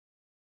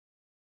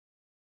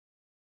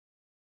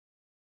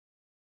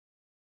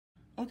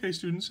Okay,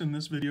 students, in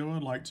this video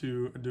I'd like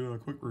to do a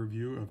quick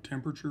review of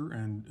temperature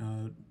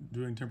and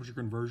doing temperature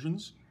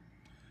conversions.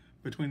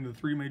 Between the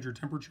three major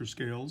temperature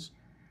scales,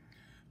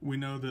 we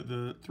know that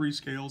the three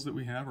scales that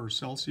we have are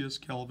Celsius,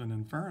 Kelvin,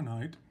 and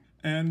Fahrenheit.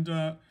 And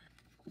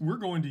we're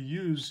going to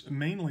use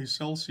mainly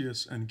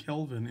Celsius and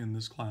Kelvin in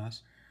this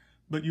class,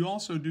 but you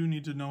also do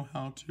need to know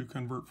how to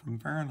convert from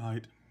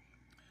Fahrenheit,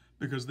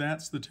 because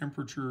that's the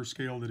temperature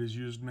scale that is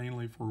used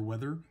mainly for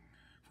weather.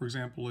 For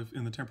example, if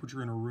in the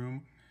temperature in a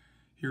room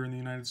here in the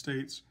United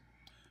States,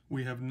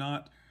 we have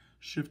not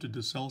shifted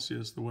to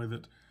Celsius the way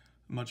that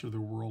much of the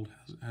world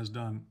has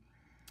done.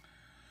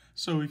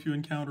 So if you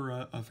encounter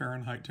a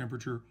Fahrenheit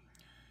temperature,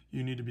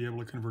 you need to be able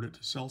to convert it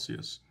to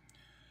Celsius.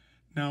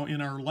 Now in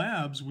our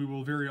labs, we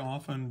will very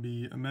often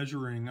be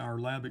measuring our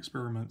lab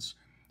experiments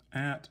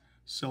at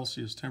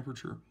Celsius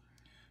temperature,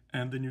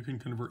 and then you can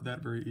convert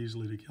that very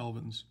easily to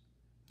kelvins.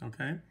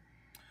 Okay? I'd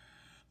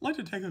like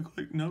to take a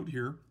quick note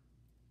here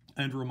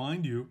and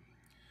remind you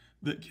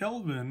that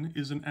Kelvin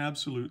is an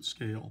absolute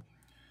scale.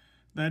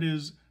 That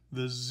is,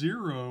 the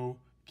 0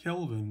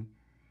 Kelvin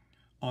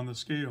on the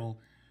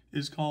scale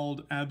is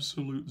called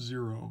absolute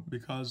zero,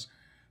 because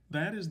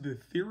that is the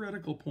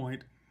theoretical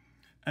point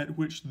at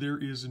which there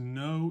is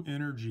no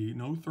energy,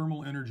 no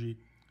thermal energy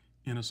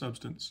in a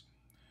substance.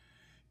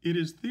 It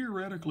is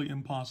theoretically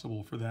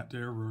impossible for that to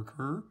ever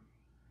occur,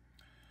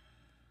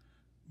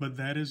 but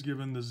that is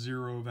given the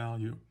 0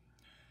 value.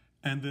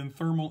 And then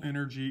thermal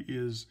energy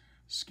is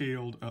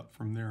scaled up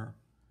from there.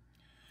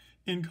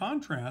 In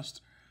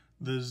contrast,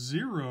 the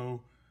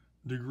 0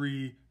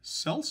 degree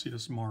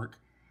Celsius mark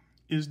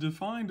is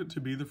defined to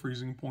be the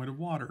freezing point of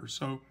water.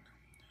 So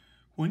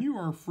when you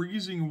are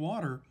freezing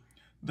water,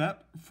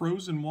 that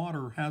frozen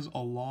water has a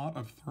lot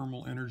of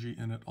thermal energy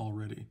in it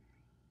already.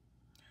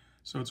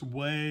 So it's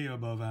way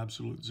above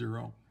absolute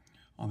zero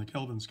on the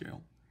Kelvin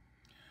scale.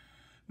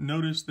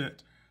 Notice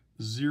that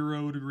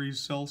 0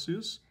 degrees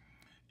Celsius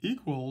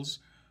equals,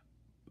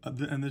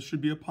 and this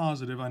should be a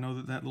positive. I know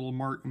that that little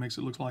mark makes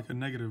it look like a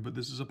negative, but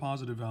this is a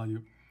positive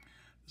value.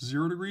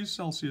 0 degrees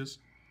Celsius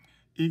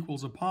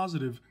equals a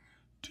positive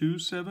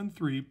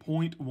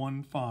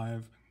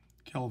 273.15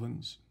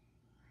 kelvins.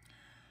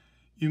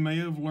 You may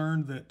have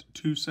learned that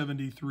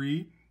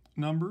 273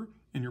 number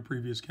in your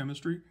previous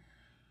chemistry,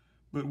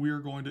 but we are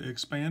going to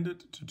expand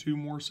it to two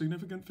more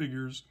significant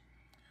figures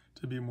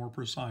to be more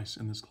precise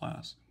in this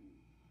class.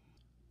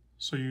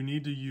 So you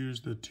need to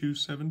use the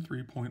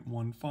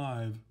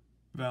 273.15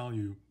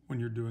 value when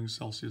you're doing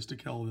Celsius to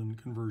Kelvin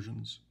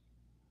conversions.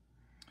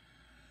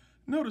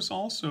 Notice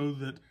also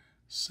that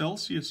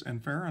Celsius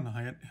and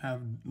Fahrenheit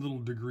have little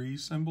degree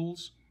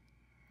symbols,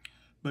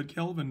 but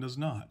Kelvin does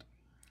not.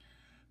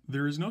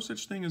 There is no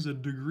such thing as a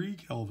degree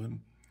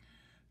Kelvin.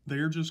 They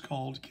are just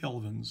called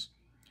kelvins.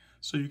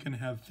 So you can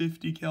have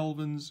 50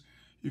 kelvins,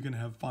 you can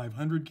have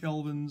 500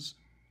 kelvins.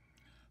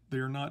 They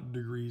are not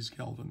degrees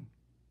Kelvin.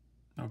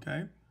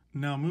 Okay?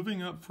 Now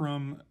moving up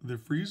from the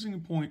freezing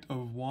point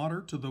of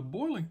water to the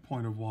boiling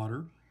point of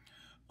water,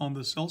 on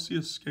the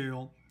Celsius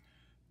scale,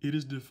 it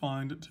is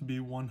defined to be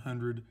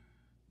 100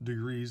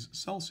 degrees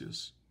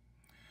Celsius.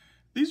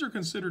 These are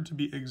considered to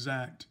be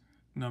exact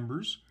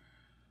numbers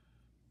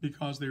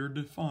because they are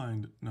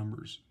defined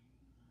numbers.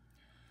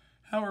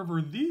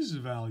 However, these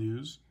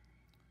values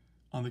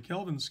on the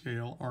Kelvin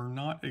scale are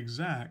not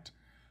exact,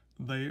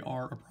 they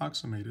are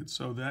approximated.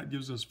 So that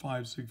gives us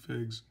 5 sig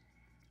figs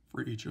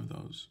for each of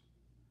those.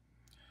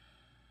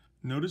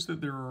 Notice that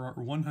there are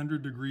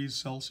 100 degrees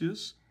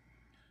Celsius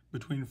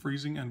between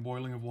freezing and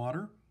boiling of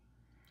water,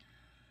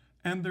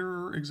 and there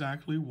are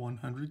exactly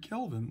 100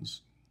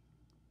 kelvins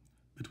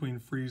between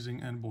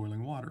freezing and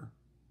boiling water.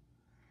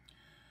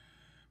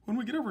 When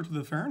we get over to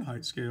the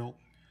Fahrenheit scale,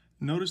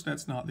 notice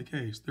that's not the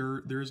case.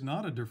 There is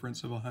not a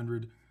difference of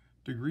 100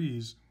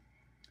 degrees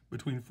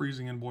between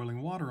freezing and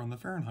boiling water on the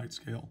Fahrenheit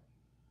scale.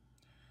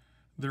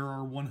 There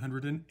are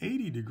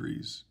 180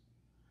 degrees.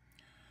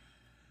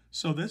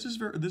 So this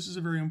is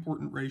a very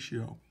important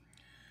ratio.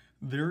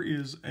 There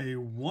is a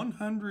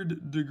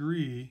 100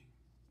 degree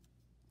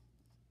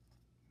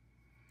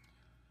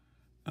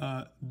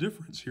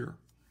difference here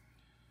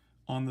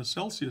on the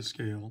Celsius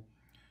scale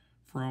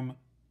from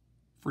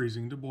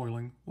freezing to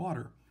boiling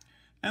water,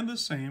 and the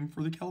same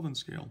for the Kelvin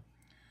scale.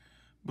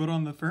 But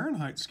on the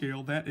Fahrenheit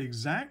scale, that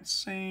exact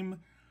same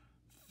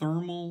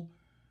thermal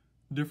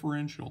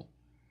differential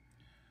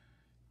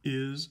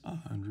is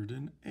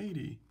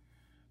 180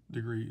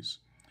 degrees.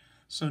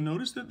 So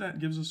notice that that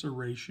gives us a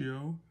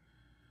ratio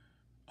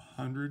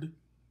 100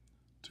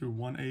 to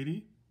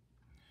 180.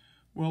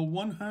 Well,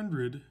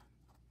 100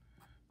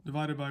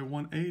 divided by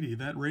 180,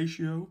 that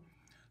ratio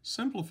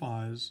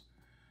simplifies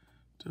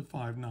to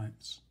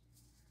 5/9.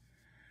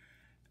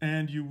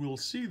 And you will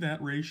see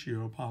that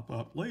ratio pop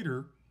up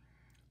later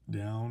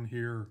down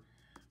here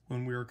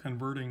when we are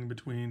converting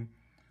between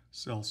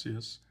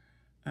Celsius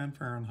and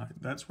Fahrenheit.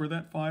 That's where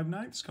that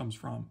 5/9 comes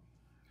from,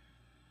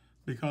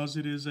 because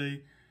it is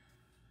a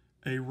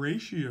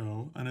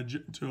ratio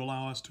to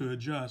allow us to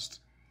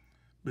adjust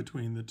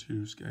between the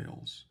two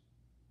scales.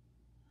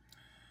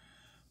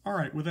 All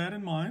right, with that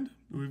in mind,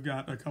 we've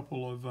got a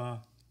couple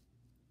of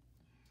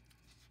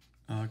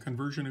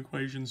conversion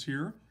equations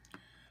here.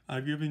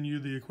 I've given you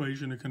the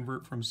equation to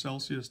convert from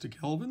Celsius to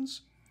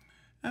Kelvins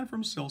and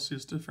from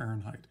Celsius to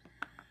Fahrenheit.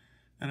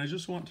 And I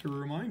just want to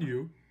remind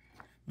you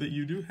that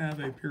you do have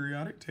a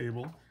periodic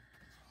table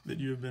that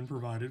you have been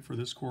provided for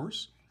this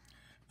course.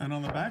 And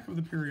on the back of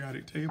the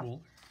periodic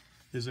table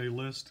is a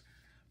list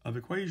of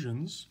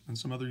equations and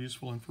some other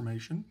useful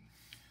information.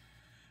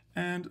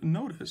 And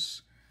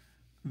notice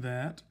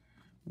that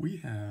we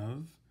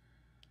have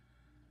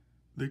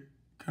the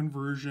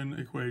conversion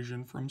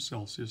equation from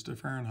Celsius to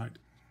Fahrenheit.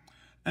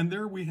 And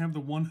there we have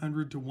the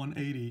 100 to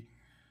 180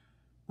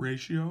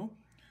 ratio,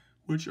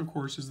 which of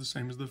course is the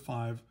same as the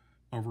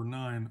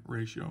 5/9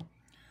 ratio.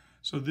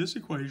 So this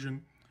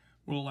equation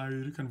will allow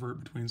you to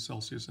convert between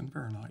Celsius and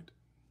Fahrenheit.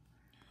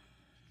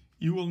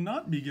 You will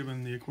not be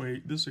given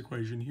this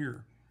equation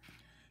here.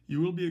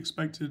 You will be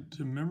expected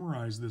to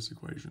memorize this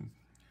equation.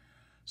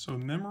 So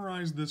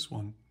memorize this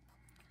one.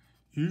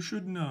 You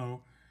should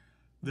know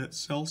that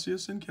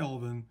Celsius and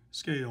Kelvin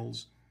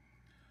scales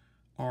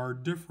are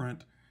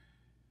different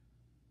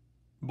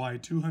by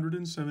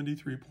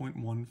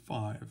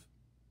 273.15.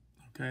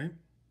 Okay?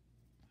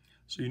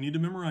 So you need to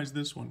memorize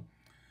this one.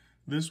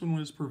 This one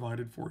was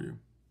provided for you.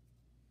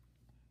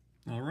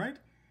 All right?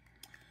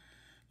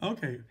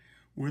 Okay,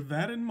 with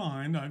that in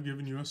mind, I've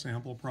given you a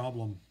sample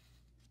problem.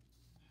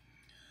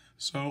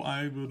 So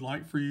I would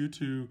like for you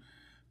to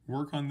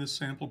work on this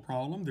sample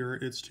problem.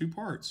 It's two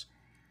parts.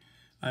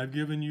 I've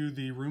given you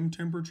the room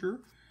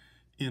temperature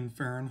in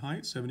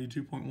Fahrenheit,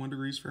 72.1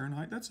 degrees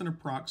Fahrenheit. That's an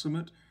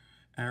approximate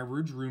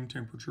average room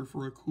temperature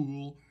for a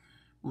cool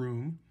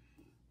room.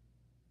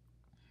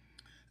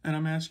 And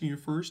I'm asking you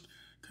first,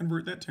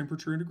 convert that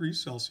temperature in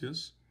degrees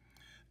Celsius,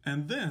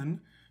 and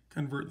then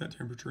convert that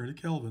temperature into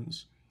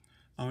kelvins.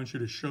 I want you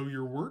to show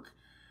your work,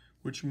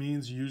 which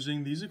means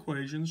using these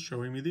equations,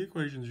 showing me the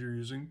equations you're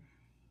using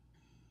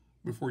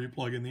before you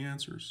plug in the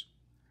answers.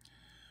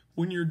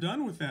 When you're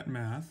done with that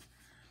math,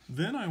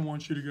 then I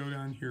want you to go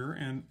down here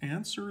and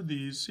answer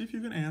these, see if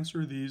you can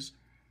answer these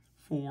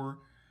 4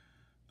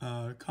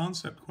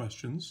 concept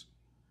questions,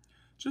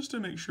 just to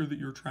make sure that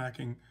you're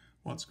tracking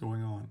what's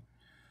going on.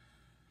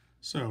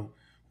 So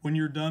when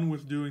you're done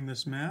with doing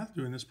this math,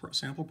 doing this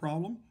sample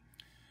problem,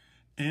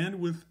 and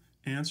with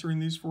answering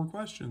these 4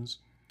 questions,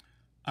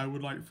 I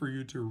would like for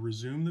you to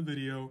resume the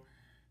video,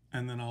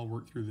 and then I'll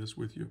work through this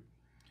with you.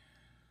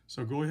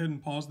 So go ahead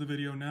and pause the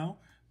video now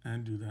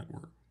and do that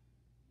work.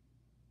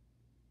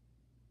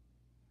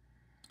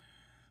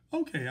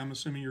 Okay, I'm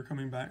assuming you're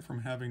coming back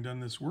from having done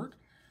this work,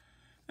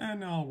 and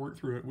now I'll work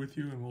through it with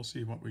you and we'll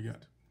see what we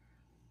get.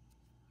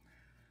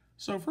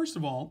 So first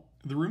of all,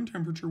 the room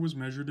temperature was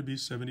measured to be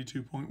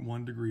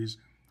 72.1 degrees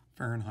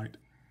Fahrenheit.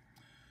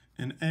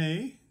 In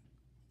A,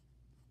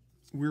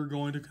 we're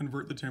going to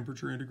convert the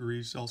temperature in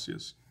degrees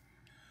Celsius.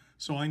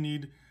 So I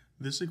need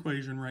this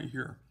equation right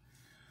here.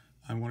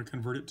 I want to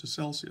convert it to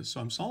Celsius.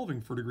 So I'm solving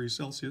for degrees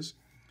Celsius,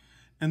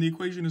 and the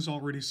equation is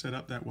already set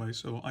up that way,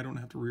 so I don't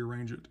have to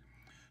rearrange it.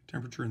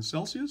 Temperature in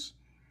Celsius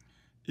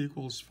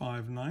equals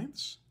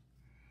 5/9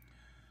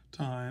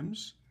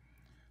 times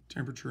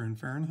temperature in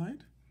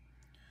Fahrenheit.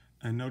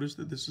 And notice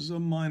that this is a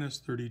minus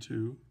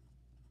 32.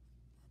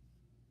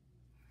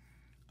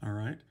 All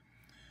right.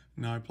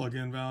 Now I plug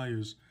in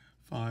values.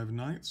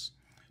 5/9.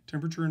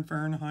 Temperature in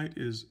Fahrenheit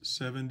is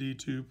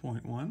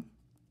 72.1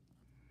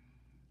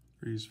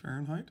 degrees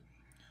Fahrenheit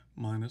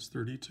minus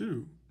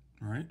 32.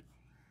 All right.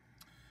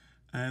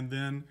 And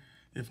then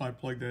if I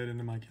plug that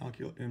into my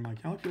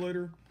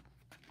calculator,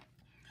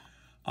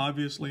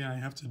 obviously I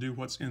have to do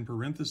what's in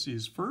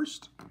parentheses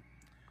first.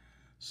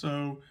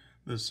 So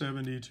the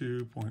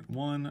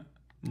 72.1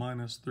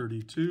 minus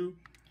 32,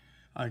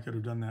 I could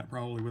have done that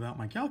probably without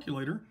my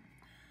calculator,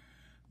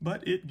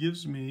 but it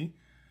gives me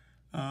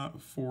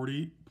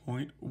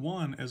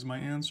 40.1 as my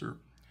answer.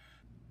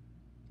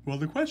 Well,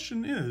 the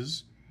question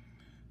is,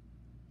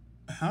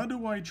 how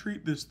do I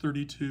treat this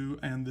 32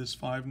 and this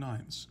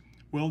 5/9?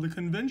 Well, the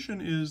convention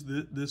is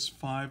that this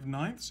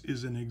 5/9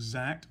 is an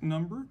exact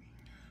number,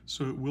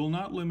 so it will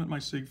not limit my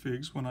sig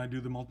figs when I do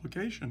the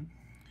multiplication.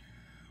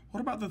 What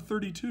about the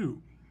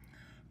 32?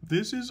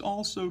 This is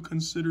also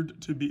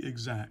considered to be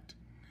exact.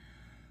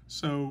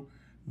 So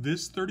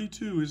this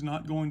 32 is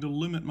not going to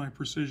limit my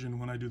precision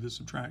when I do the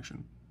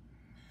subtraction.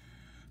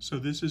 So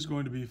this is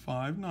going to be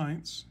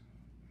 5/9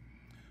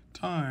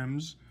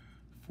 times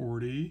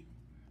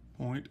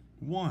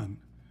 40.1.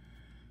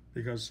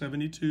 Because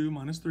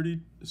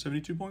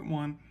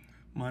 72.1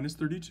 minus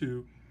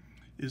 32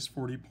 is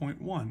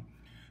 40.1.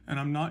 And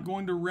I'm not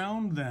going to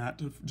round that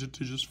to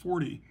just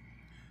 40,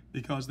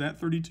 because that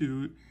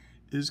 32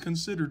 is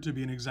considered to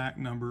be an exact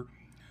number,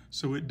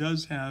 so it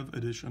does have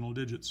additional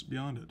digits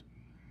beyond it.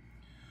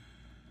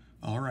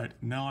 All right,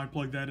 now I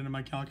plug that into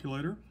my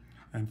calculator,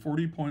 and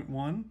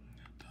 40.1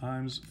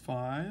 times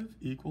 5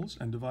 equals,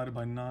 and divided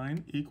by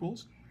 9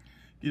 equals,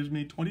 gives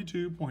me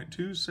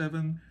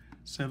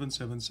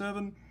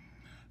 22.27777.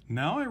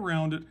 Now I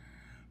round it.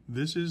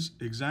 This is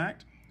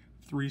exact.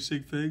 3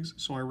 sig figs,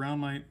 so I round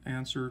my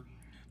answer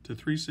to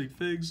 3 sig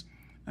figs,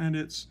 and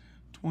it's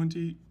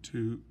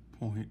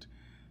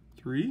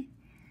 22.3.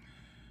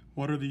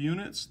 What are the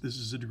units? This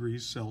is a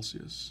degrees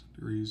Celsius.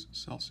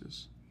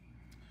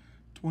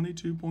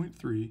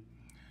 22.3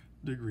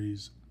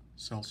 degrees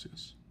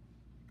Celsius.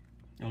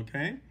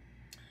 Okay?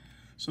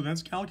 So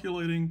that's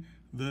calculating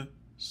the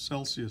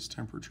Celsius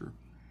temperature.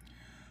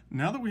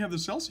 Now that we have the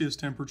Celsius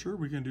temperature,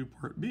 we can do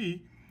part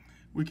B.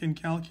 We can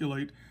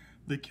calculate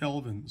the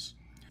kelvins.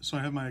 So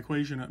I have my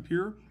equation up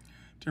here.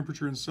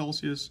 Temperature in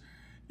Celsius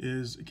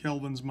is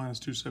kelvins minus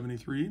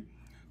 273.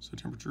 So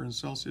temperature in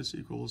Celsius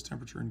equals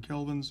temperature in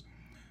kelvins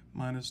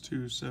minus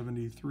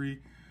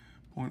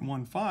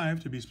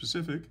 273.15 to be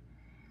specific.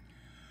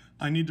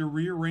 I need to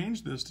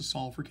rearrange this to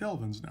solve for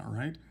kelvins now,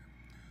 right?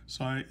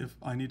 So if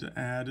I need to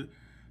add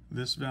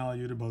this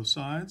value to both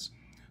sides,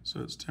 so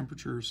it's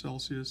temperature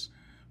Celsius,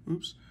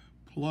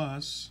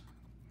 plus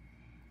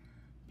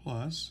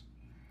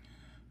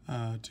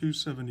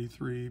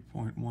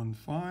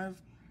 273.15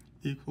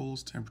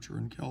 equals temperature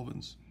in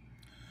kelvins.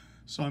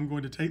 So I'm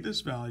going to take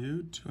this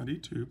value,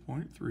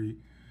 22.3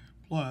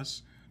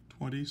 plus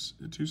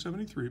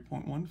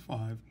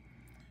 273.15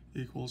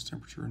 equals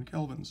temperature in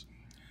kelvins.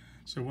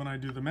 So when I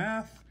do the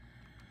math,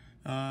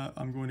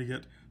 I'm going to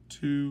get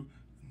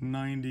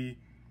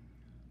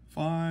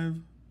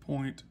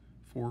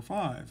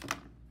 295.45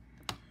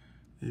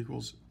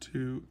 equals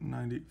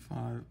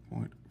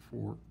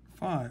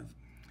 295.45.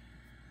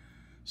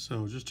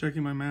 So just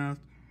checking my math,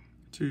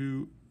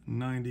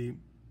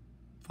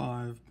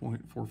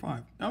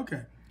 295.45.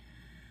 Okay.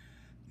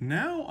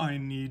 Now I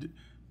need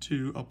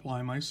to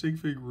apply my sig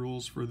fig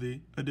rules for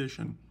the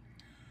addition.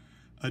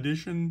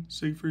 Addition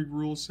sig fig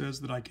rule says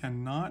that I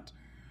cannot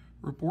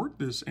report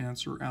this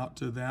answer out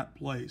to that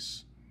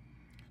place,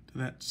 to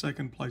that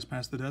second place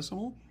past the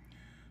decimal,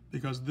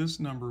 because this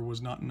number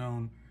was not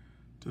known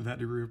to that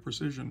degree of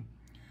precision.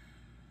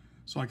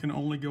 So I can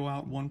only go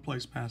out one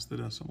place past the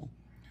decimal.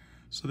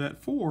 So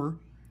that 4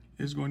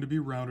 is going to be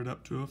rounded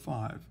up to a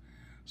 5.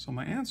 So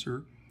my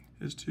answer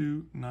is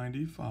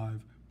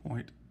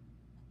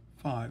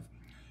 295.5.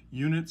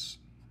 Units,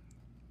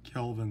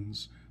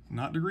 kelvins,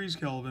 not degrees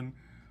Kelvin,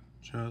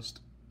 just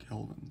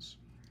kelvins.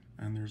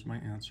 And there's my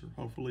answer.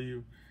 Hopefully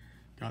you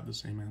got the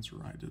same answer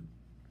I did.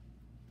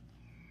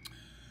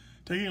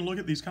 Taking a look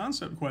at these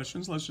concept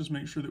questions, let's just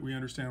make sure that we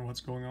understand what's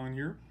going on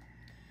here.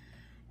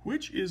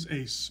 Which is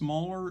a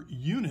smaller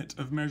unit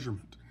of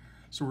measurement?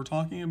 So we're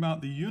talking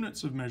about the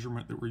units of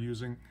measurement that we're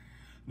using,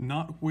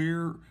 not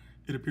where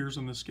it appears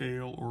on the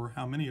scale or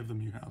how many of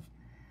them you have.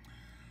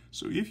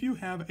 So if you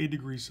have a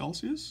degree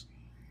Celsius,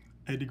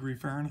 a degree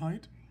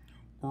Fahrenheit,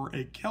 or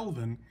a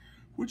Kelvin,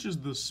 which is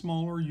the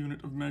smaller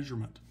unit of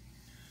measurement?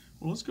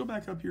 Well, let's go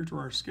back up here to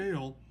our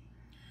scale.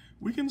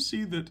 We can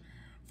see that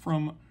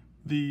from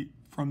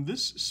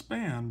this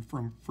span,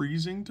 from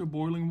freezing to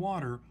boiling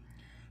water,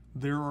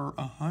 there are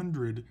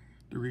 100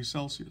 degrees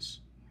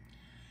Celsius.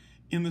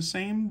 In the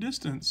same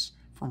distance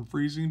from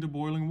freezing to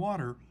boiling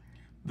water,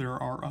 there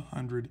are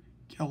 100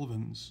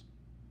 kelvins.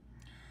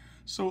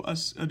 So a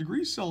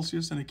degree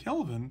Celsius and a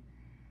Kelvin,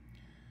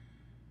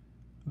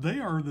 they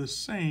are the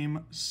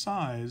same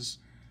size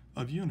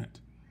of unit.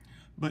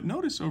 But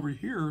notice over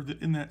here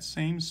that in that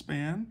same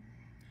span,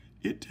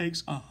 it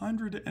takes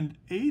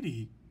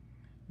 180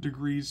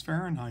 degrees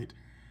Fahrenheit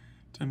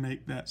to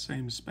make that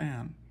same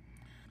span.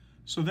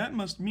 So that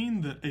must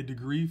mean that a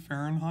degree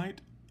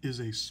Fahrenheit is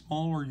a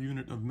smaller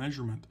unit of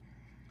measurement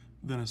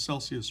than a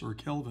Celsius or a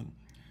Kelvin,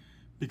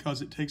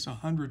 because it takes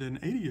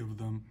 180 of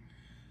them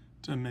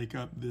to make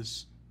up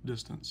this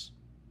distance.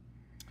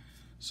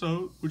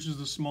 So, which is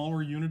the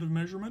smaller unit of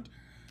measurement?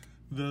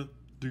 The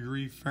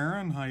degree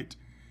Fahrenheit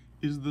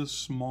is the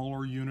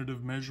smaller unit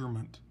of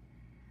measurement.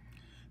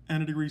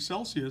 And a degree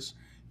Celsius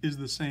is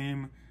the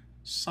same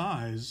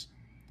size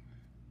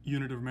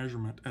unit of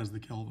measurement as the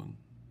Kelvin.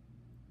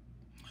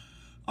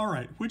 All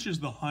right, which is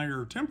the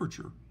higher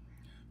temperature?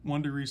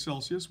 1 degree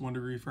Celsius, 1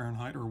 degree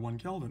Fahrenheit, or 1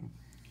 Kelvin?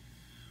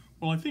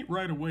 Well, I think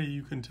right away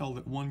you can tell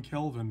that 1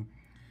 Kelvin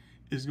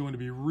is going to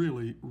be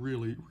really,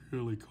 really,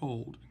 really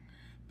cold.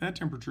 That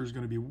temperature is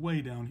going to be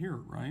way down here,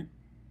 right?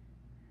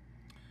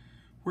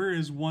 Where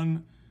is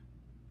 1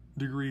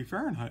 degree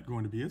Fahrenheit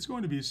going to be? It's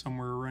going to be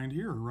somewhere around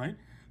here, right?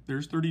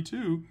 There's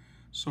 32,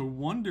 so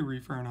 1 degree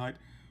Fahrenheit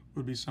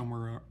would be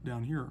somewhere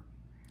down here,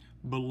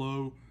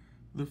 below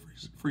the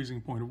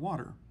freezing point of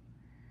water.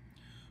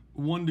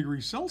 1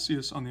 degree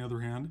Celsius, on the other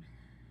hand,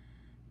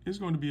 is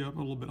going to be up a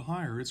little bit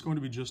higher. It's going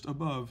to be just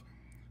above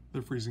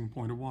the freezing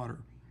point of water.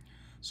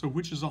 So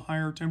which is a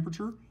higher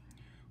temperature?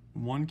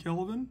 1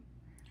 Kelvin,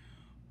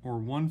 or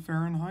 1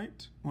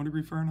 Fahrenheit, 1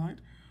 degree Fahrenheit,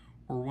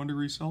 or 1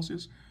 degree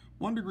Celsius?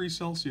 1 degree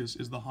Celsius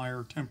is the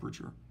higher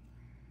temperature.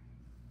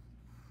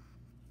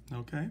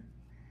 Okay?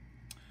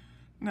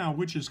 Now,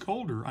 which is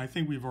colder? I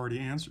think we've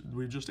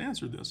just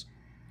answered this.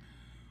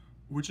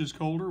 Which is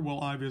colder? Well,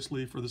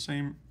 obviously, for the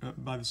same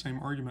by the same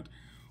argument,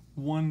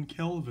 1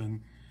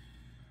 Kelvin,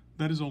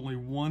 that is only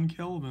 1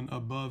 Kelvin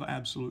above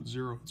absolute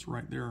zero. It's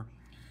right there.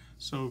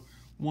 So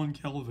 1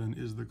 Kelvin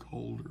is the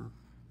colder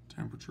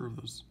temperature of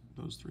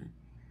those three.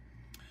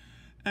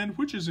 And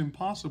which is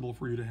impossible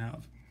for you to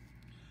have?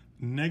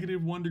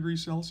 Negative 1 degree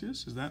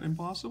Celsius, is that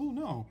impossible?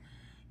 No.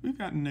 We've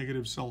got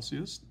negative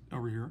Celsius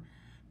over here.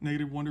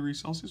 Negative 1 degree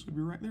Celsius would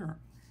be right there.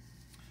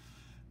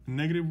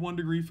 Negative 1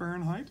 degree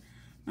Fahrenheit?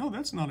 No,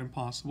 that's not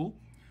impossible.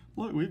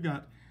 Look, we've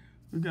got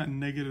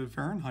negative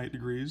Fahrenheit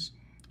degrees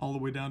all the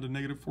way down to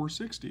negative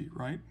 460,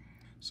 right?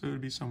 So it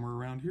would be somewhere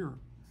around here.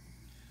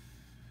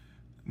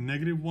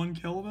 Negative 1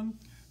 Kelvin,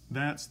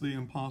 that's the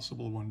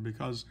impossible one,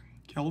 because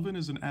Kelvin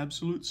is an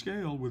absolute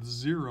scale with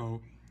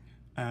 0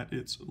 at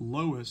its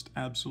lowest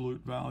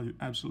absolute value,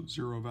 absolute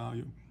 0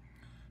 value.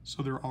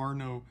 So there are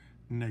no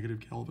negative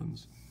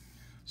Kelvins.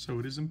 So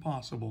it is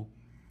impossible,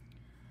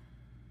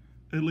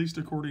 at least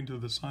according to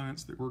the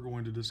science that we're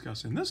going to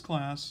discuss in this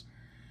class,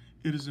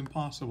 it is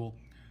impossible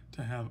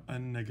to have a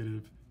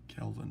negative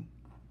Kelvin.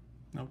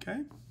 Okay?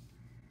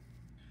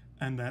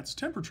 And that's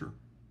temperature.